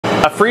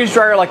A freeze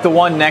dryer like the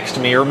one next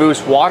to me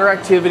removes water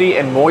activity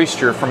and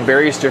moisture from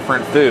various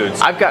different foods.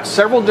 I've got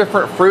several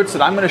different fruits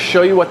that I'm going to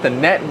show you what the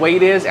net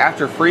weight is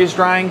after freeze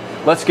drying.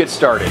 Let's get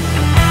started.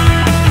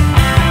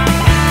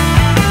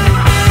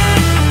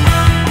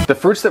 The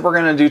fruits that we're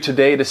going to do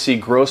today to see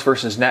gross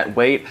versus net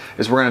weight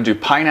is we're going to do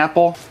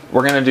pineapple,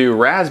 we're going to do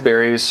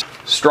raspberries,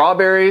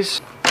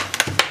 strawberries,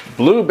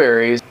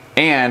 blueberries,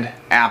 and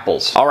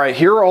apples. All right,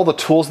 here are all the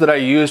tools that I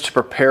use to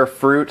prepare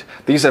fruit.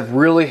 These have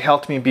really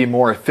helped me be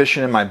more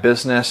efficient in my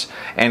business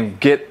and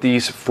get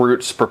these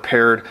fruits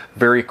prepared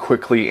very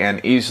quickly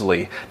and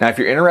easily. Now, if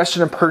you're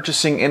interested in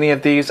purchasing any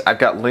of these, I've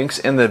got links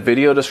in the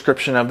video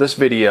description of this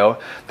video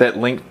that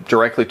link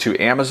directly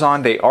to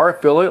Amazon. They are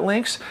affiliate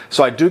links,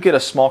 so I do get a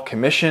small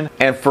commission.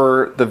 And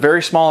for the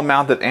very small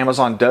amount that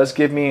Amazon does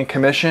give me in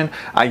commission,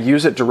 I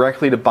use it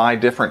directly to buy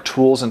different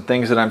tools and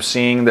things that I'm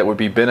seeing that would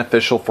be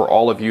beneficial for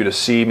all of you to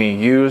see me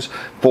use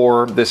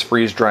for this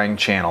freeze drying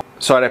channel.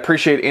 So I'd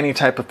appreciate any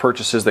type of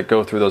purchases that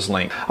go through those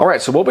links. All right,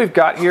 so what we've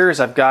got here is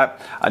I've got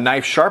a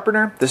knife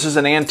sharpener. This is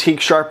an antique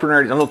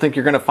sharpener. I don't think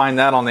you're gonna find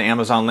that on the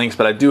Amazon links,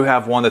 but I do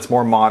have one that's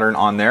more modern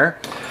on there.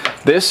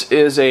 This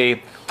is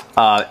a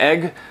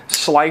egg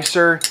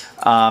slicer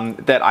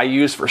that I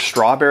use for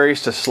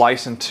strawberries to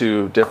slice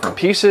into different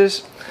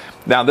pieces.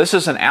 Now this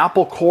is an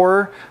apple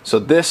core, so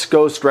this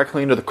goes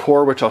directly into the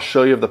core, which I'll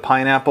show you of the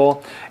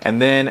pineapple.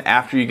 And then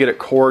after you get it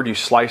cored, you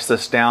slice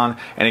this down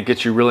and it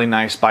gets you really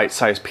nice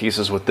bite-sized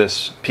pieces with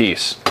this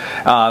piece.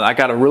 I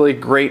got a really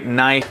great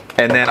knife,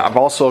 and then I've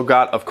also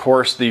got, of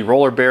course, the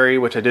roller berry,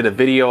 which I did a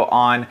video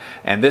on,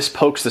 and this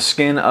pokes the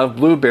skin of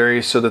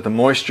blueberries so that the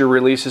moisture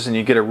releases and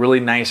you get a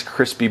really nice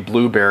crispy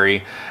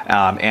blueberry,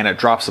 and it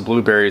drops the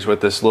blueberries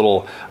with this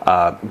little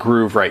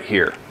groove right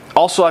here.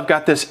 Also, I've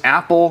got this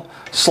apple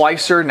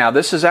slicer. Now,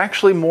 this is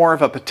actually more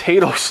of a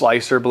potato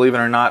slicer, believe it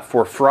or not,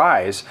 for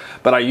fries.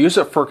 But I use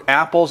it for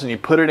apples, and you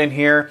put it in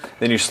here,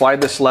 then you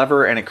slide this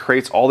lever, and it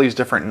creates all these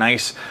different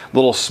nice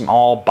little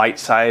small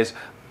bite-sized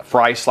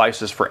fry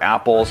slices for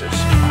apples.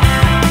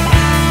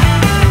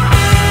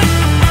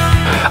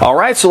 All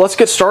right, so let's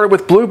get started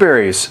with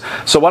blueberries.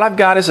 So what I've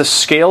got is a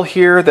scale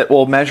here that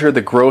will measure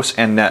the gross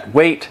and net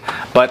weight,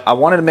 but I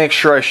wanted to make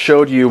sure I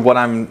showed you what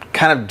I'm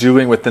kind of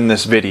doing within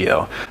this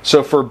video.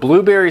 So for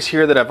blueberries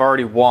here that I've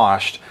already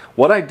washed,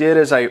 what I did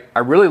is I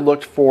really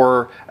looked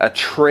for a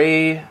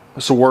tray's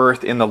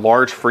worth in the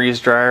large freeze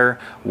dryer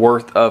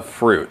worth of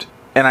fruit.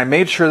 And I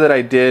made sure that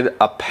I did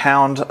a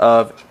pound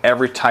of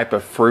every type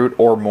of fruit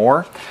or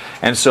more.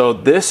 And so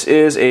this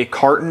is a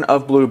carton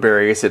of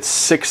blueberries. It's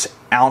 6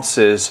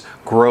 ounces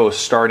gross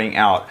starting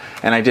out,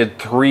 and I did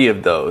 3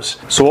 of those.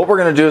 So what we're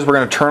going to do is we're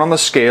going to turn on the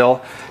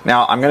scale.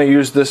 Now I'm going to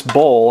use this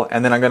bowl,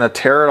 and then I'm going to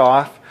tear it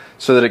off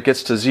so that it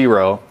gets to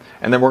 0,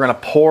 and then we're going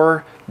to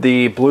pour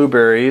the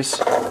blueberries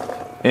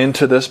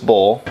into this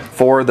bowl.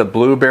 For the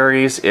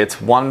blueberries,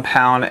 it's 1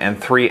 pound and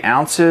 3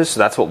 ounces, so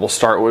that's what we'll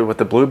start with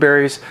the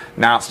blueberries.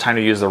 Now it's time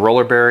to use the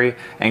roller berry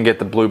and get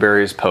the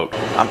blueberries poked.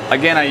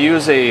 Again, I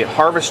use a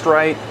Harvest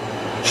Right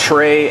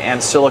tray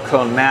and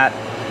silicone mat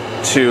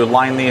to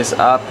line these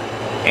up,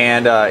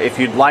 and if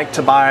you'd like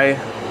to buy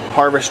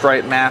Harvest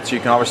Right mats, you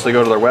can obviously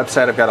go to their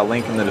website. I've got a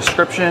link in the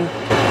description,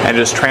 and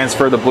just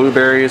transfer the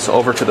blueberries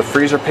over to the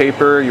freezer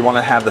paper. You want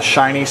to have the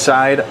shiny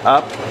side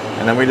up,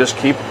 and then we just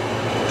keep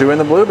doing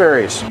the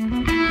blueberries.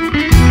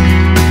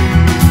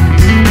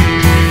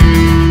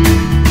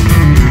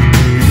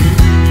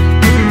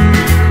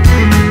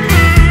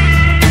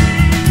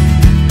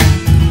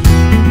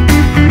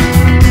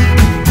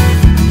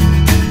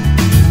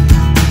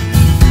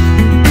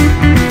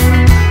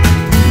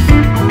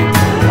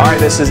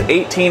 This is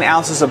 18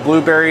 ounces of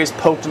blueberries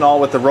poked and all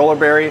with the roller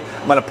berry.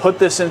 I'm going to put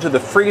this into the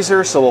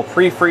freezer, so we'll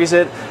pre-freeze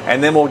it,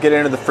 and then we'll get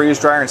into the freeze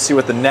dryer and see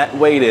what the net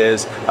weight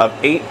is of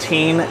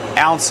 18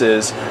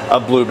 ounces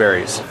of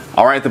blueberries.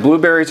 All right, the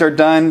blueberries are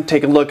done.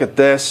 Take a look at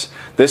this.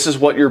 This is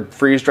what your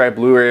freeze-dried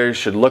blueberries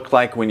should look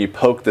like when you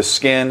poke the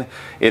skin.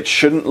 It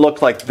shouldn't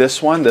look like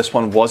this one. This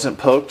one wasn't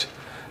poked.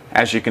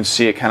 As you can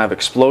see, it kind of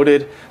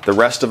exploded. The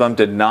rest of them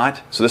did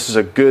not. So this is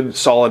a good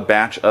solid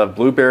batch of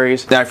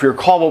blueberries. Now, if you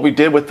recall what we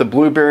did with the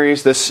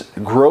blueberries, this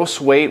gross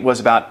weight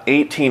was about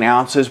 18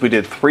 ounces. We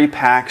did 3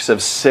 packs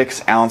of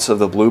 6 ounces of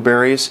the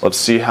blueberries. Let's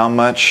see how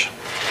much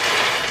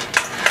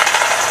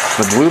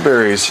the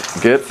blueberries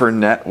get for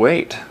net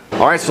weight.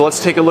 All right, so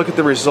let's take a look at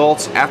the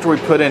results. After we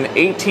put in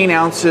 18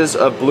 ounces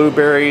of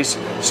blueberries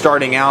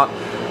starting out,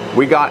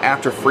 we got,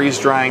 after freeze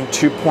drying,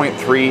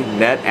 2.3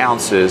 net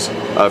ounces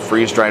of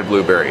freeze-dried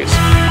blueberries.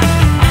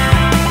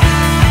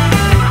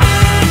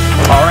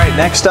 All right,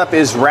 next up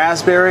is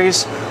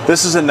raspberries.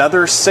 This is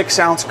another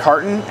 6-ounce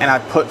carton, and I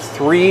put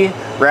 3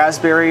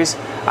 raspberries.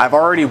 I've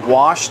already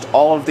washed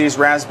all of these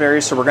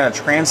raspberries, so we're going to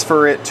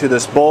transfer it to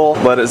this bowl,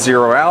 let it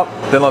zero out.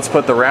 Then let's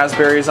put the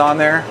raspberries on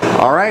there.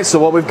 All right, so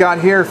what we've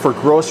got here for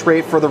gross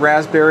rate for the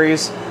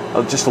raspberries,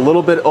 just a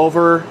little bit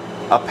over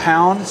a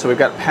pound. So we've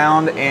got a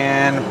pound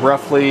and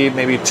roughly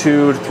maybe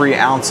 2 to 3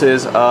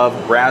 ounces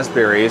of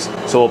raspberries.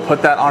 So we'll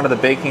put that onto the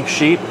baking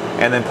sheet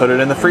and then put it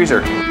in the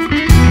freezer.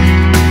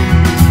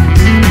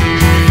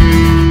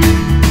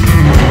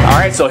 All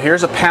right, so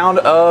here's a pound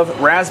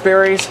of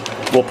raspberries.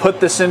 We'll put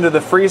this into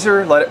the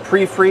freezer, let it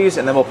pre-freeze,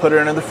 and then we'll put it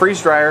into the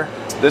freeze dryer.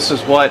 This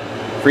is what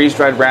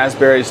freeze-dried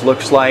raspberries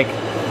looks like.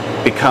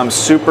 Becomes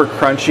super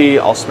crunchy.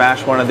 I'll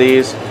smash one of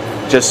these.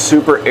 Just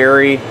super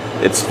airy.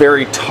 It's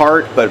very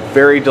tart, but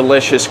very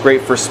delicious.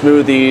 Great for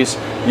smoothies,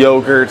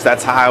 yogurts.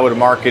 That's how I would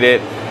market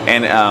it.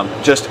 And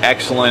just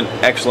excellent,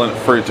 excellent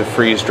fruit to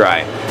freeze dry.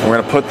 And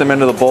we're gonna put them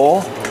into the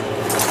bowl.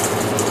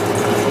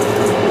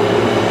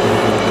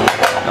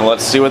 And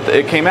let's see what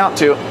it came out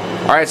to.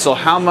 All right, so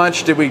how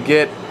much did we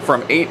get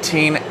from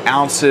 18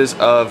 ounces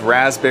of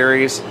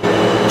raspberries?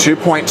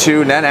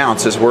 2.2 net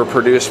ounces were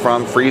produced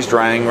from freeze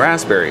drying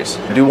raspberries.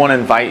 I do want to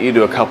invite you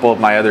to a couple of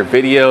my other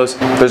videos.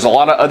 There's a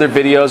lot of other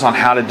videos on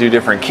how to do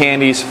different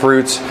candies,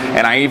 fruits,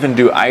 and I even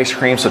do ice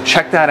cream, so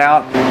check that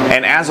out.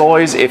 And as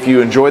always, if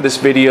you enjoyed this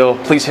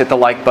video, please hit the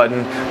like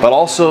button, but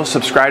also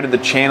subscribe to the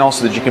channel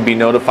so that you can be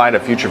notified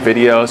of future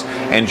videos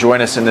and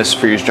join us in this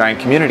freeze drying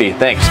community.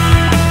 Thanks.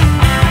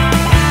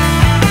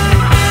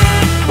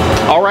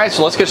 All right,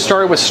 so let's get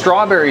started with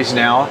strawberries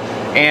now.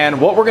 And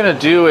what we're gonna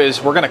do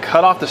is we're gonna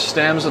cut off the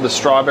stems of the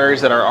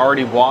strawberries that are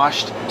already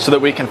washed so that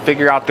we can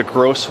figure out the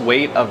gross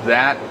weight of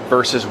that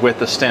versus with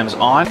the stems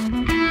on.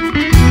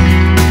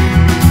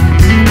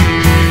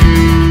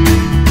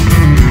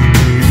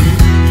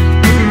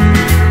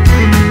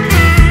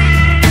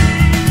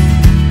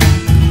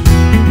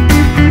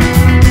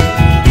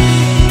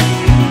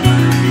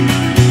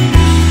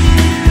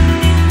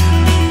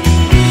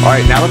 All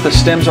right, now that the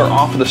stems are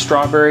off of the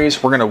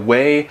strawberries, we're gonna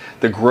weigh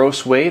the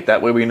gross weight.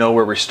 That way we know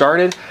where we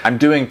started. I'm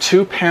doing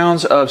 2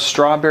 pounds of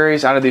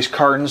strawberries out of these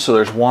cartons. So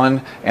there's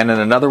one and then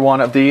another one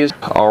of these.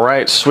 All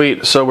right,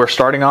 sweet. So we're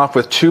starting off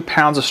with 2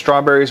 pounds of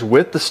strawberries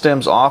with the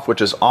stems off,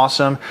 which is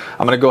awesome.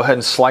 I'm gonna go ahead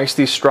and slice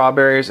these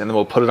strawberries and then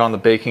we'll put it on the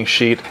baking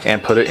sheet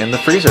and put it in the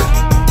freezer.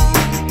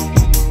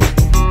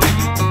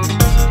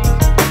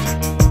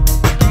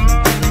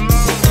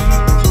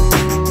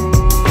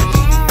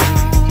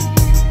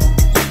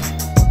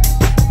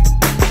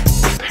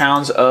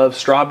 Pounds of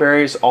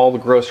strawberries, all the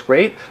gross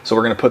weight. So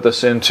we're gonna put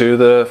this into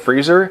the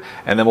freezer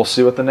and then we'll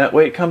see what the net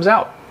weight comes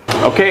out.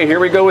 Okay, here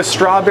we go with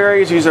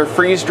strawberries. These are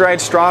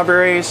freeze-dried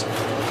strawberries.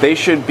 They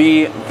should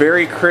be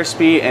very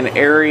crispy and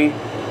airy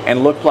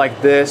and look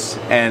like this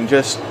and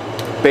just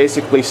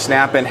basically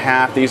snap in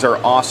half. These are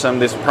awesome.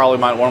 This is probably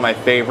one of my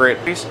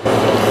favorites.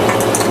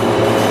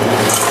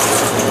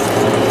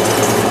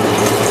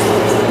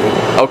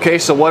 Okay,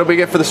 so what did we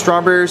get for the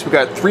strawberries? We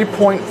got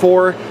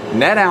 3.4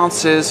 net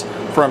ounces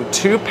from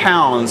 2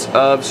 pounds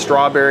of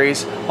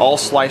strawberries, all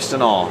sliced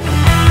and all.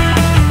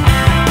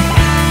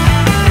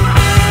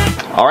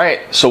 All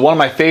right, so one of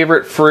my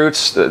favorite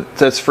fruits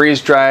that's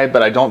freeze-dried,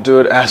 but I don't do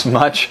it as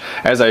much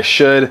as I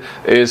should,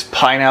 is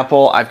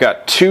pineapple. I've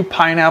got 2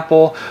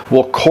 pineapple.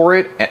 We'll core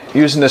it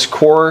using this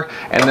corer,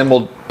 and then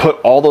we'll put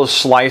all those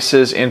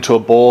slices into a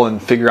bowl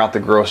and figure out the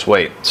gross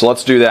weight. So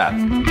let's do that.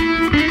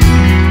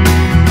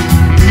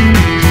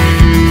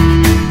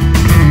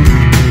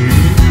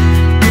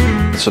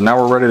 So now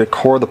we're ready to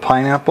core the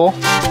pineapple.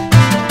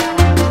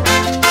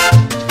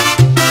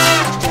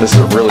 This is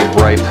a really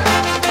ripe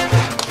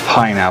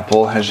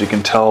pineapple, as you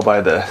can tell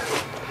by the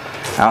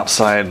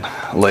outside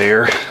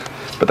layer,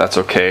 but that's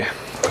okay.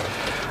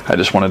 I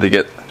just wanted to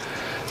get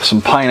some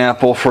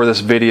pineapple for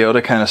this video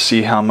to kind of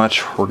see how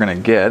much we're gonna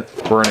get.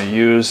 We're gonna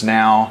use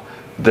now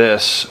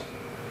this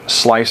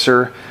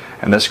slicer,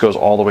 and this goes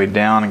all the way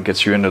down and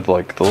gets you into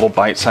like the little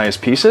bite-sized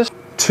pieces.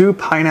 2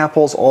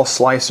 pineapples all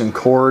sliced and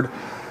cored.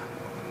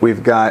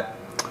 We've got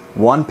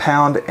 1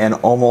 pound and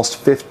almost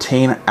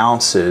 15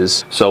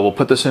 ounces. So we'll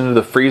put this into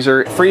the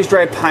freezer.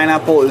 Freeze-dried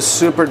pineapple is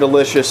super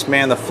delicious,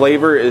 man. The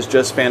flavor is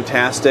just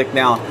fantastic.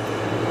 Now,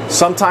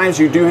 sometimes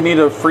you do need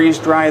to freeze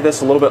dry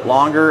this a little bit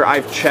longer.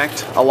 I've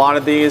checked a lot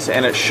of these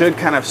and it should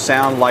kind of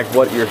sound like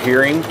what you're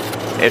hearing.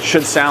 It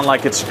should sound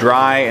like it's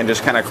dry and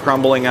just kind of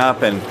crumbling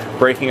up and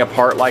breaking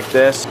apart like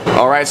this.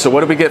 All right, so what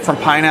did we get from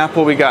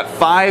pineapple? We got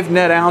 5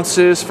 net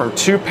ounces from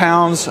 2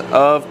 pounds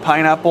of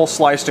pineapple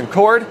sliced and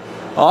cored.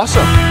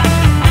 Awesome.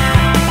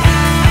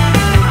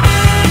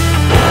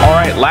 All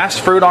right, last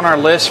fruit on our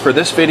list for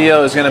this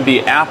video is gonna be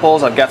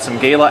apples. I've got some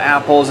Gala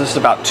apples. This is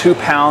about 2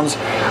 pounds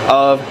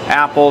of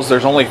apples.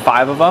 There's only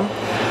 5 of them.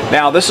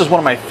 Now, this is one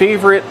of my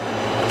favorite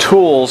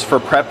tools for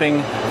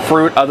prepping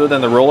fruit other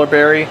than the roller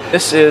berry.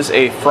 This is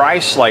a fry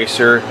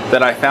slicer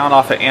that I found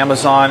off of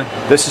Amazon.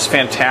 This is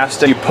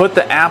fantastic. You put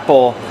the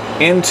apple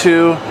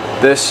into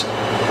this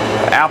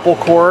apple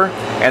corer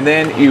and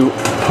then you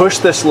push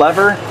this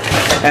lever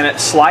and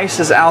it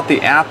slices out the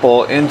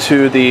apple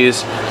into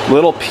these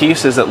little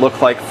pieces that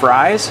look like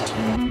fries.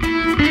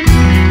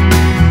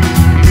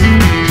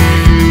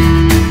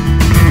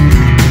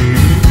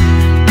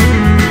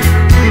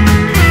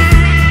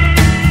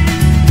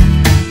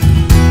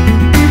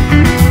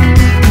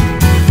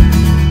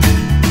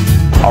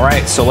 All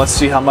right, so let's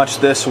see how much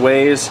this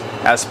weighs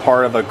as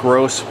part of a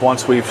gross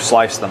once we've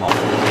sliced them all.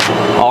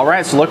 All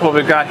right, so look what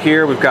we've got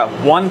here. We've got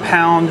 1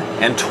 pound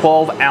and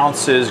 12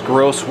 ounces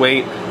gross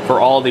weight for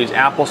all these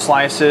apple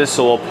slices.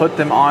 So we'll put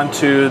them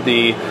onto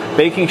the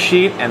baking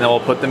sheet and then we'll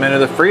put them into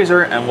the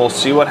freezer and we'll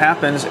see what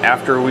happens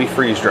after we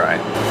freeze dry.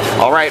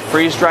 All right,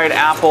 freeze-dried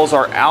apples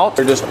are out.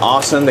 They're just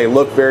awesome. They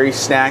look very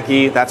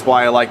snacky. That's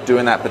why I like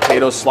doing that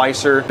potato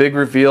slicer. Big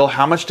reveal,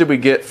 how much did we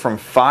get from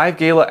 5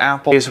 gala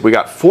apples? We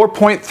got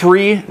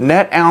 4.3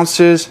 net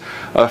ounces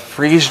of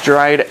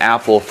freeze-dried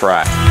apple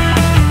fry.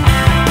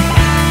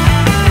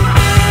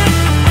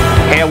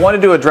 Hey, I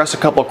wanted to address a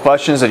couple of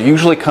questions that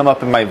usually come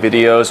up in my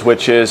videos,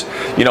 which is,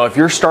 you know, if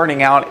you're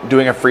starting out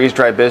doing a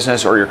freeze-dry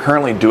business or you're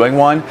currently doing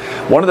one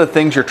of the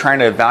things you're trying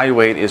to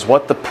evaluate is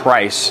what the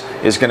price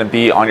is going to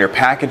be on your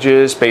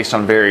packages based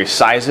on various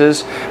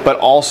sizes, but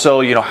also,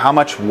 you know, how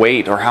much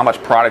weight or how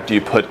much product do you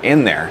put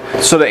in there.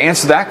 So to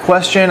answer that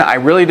question, I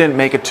really didn't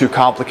make it too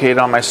complicated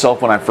on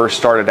myself when I first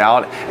started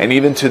out, and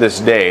even to this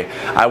day.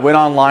 I went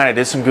online, I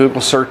did some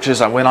Google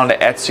searches, I went on to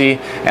Etsy,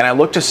 and I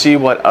looked to see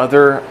what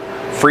other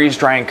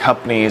freeze-drying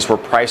companies were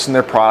pricing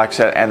their products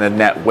at and the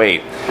net weight.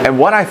 And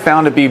what I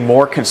found to be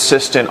more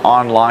consistent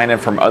online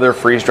and from other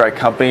freeze-dry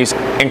companies,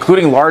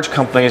 including large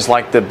companies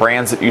like the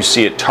brands that you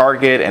see at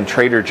Target and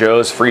Trader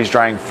Joe's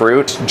freeze-drying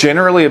fruit,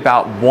 generally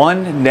about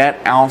 1 net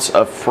ounce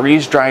of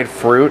freeze-dried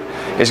fruit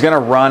is going to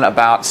run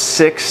about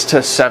 $6 to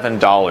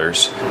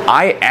 $7.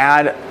 I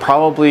add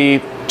probably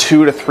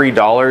 $2 to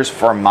 $3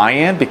 for my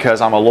end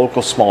because I'm a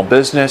local small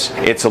business.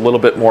 It's a little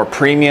bit more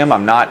premium.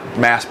 I'm not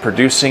mass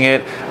producing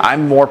it.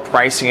 I'm more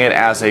pricing it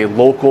as a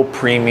local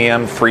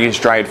premium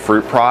freeze-dried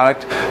fruit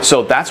product.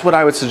 So that's what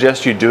I would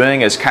suggest you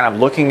doing, is kind of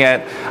looking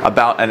at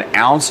about an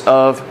ounce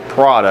of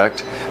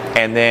product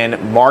and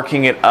then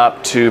marking it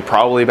up to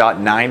probably about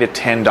 $9 to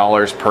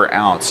 $10 per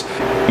ounce.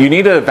 You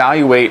need to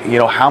evaluate, you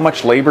know, how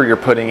much labor you're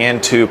putting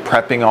into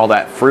prepping all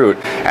that fruit.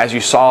 As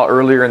you saw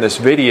earlier in this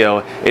video,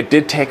 it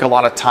did take a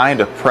lot of time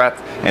to prep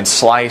and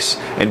slice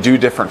and do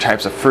different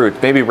types of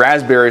fruit. Maybe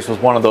raspberries was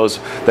one of those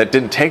that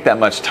didn't take that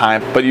much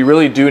time, but you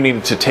really do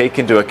need to take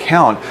into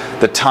account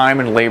the time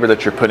and labor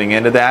that you're putting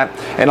into that.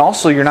 And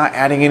also, you're not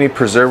adding any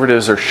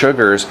preservatives or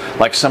sugars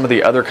like some of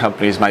the other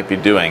companies might be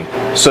doing.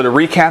 So to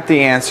recap,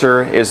 the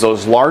answer is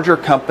those larger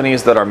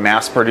companies that are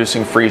mass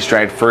producing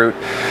freeze-dried fruit,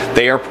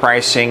 they are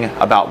pricing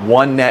about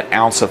 1 net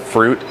ounce of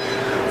fruit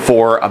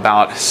for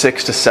about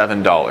 $6 to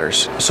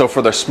 $7. So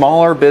for the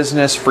smaller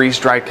business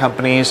freeze-dried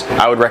companies,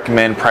 I would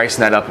recommend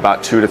pricing that up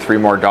about $2 to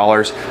 $3 more.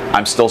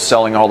 I'm still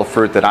selling all the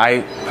fruit that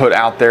I put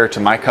out there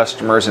to my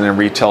customers and in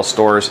retail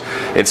stores.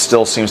 It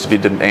still seems to be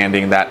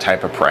demanding that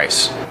type of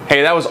price.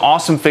 Hey, that was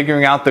awesome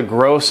figuring out the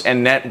gross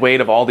and net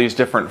weight of all these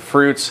different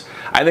fruits.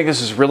 I think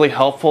this is really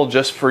helpful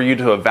just for you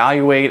to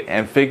evaluate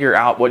and figure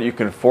out what you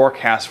can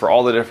forecast for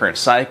all the different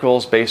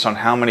cycles based on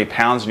how many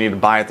pounds you need to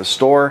buy at the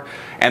store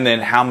and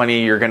then how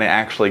many you're going to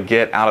actually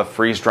get out of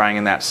freeze drying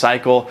in that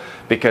cycle,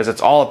 because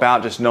it's all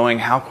about just knowing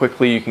how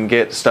quickly you can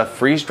get stuff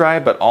freeze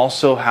dried, but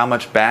also how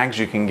much bags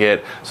you can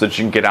get so that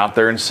you can get out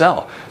there and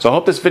sell. So I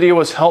hope this video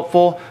was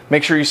helpful.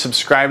 Make sure you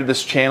subscribe to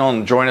this channel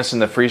and join us in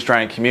the freeze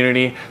drying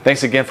community.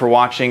 Thanks again for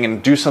watching,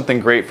 and do something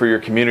great for your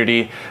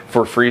community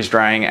for freeze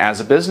drying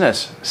as a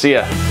business. See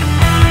ya.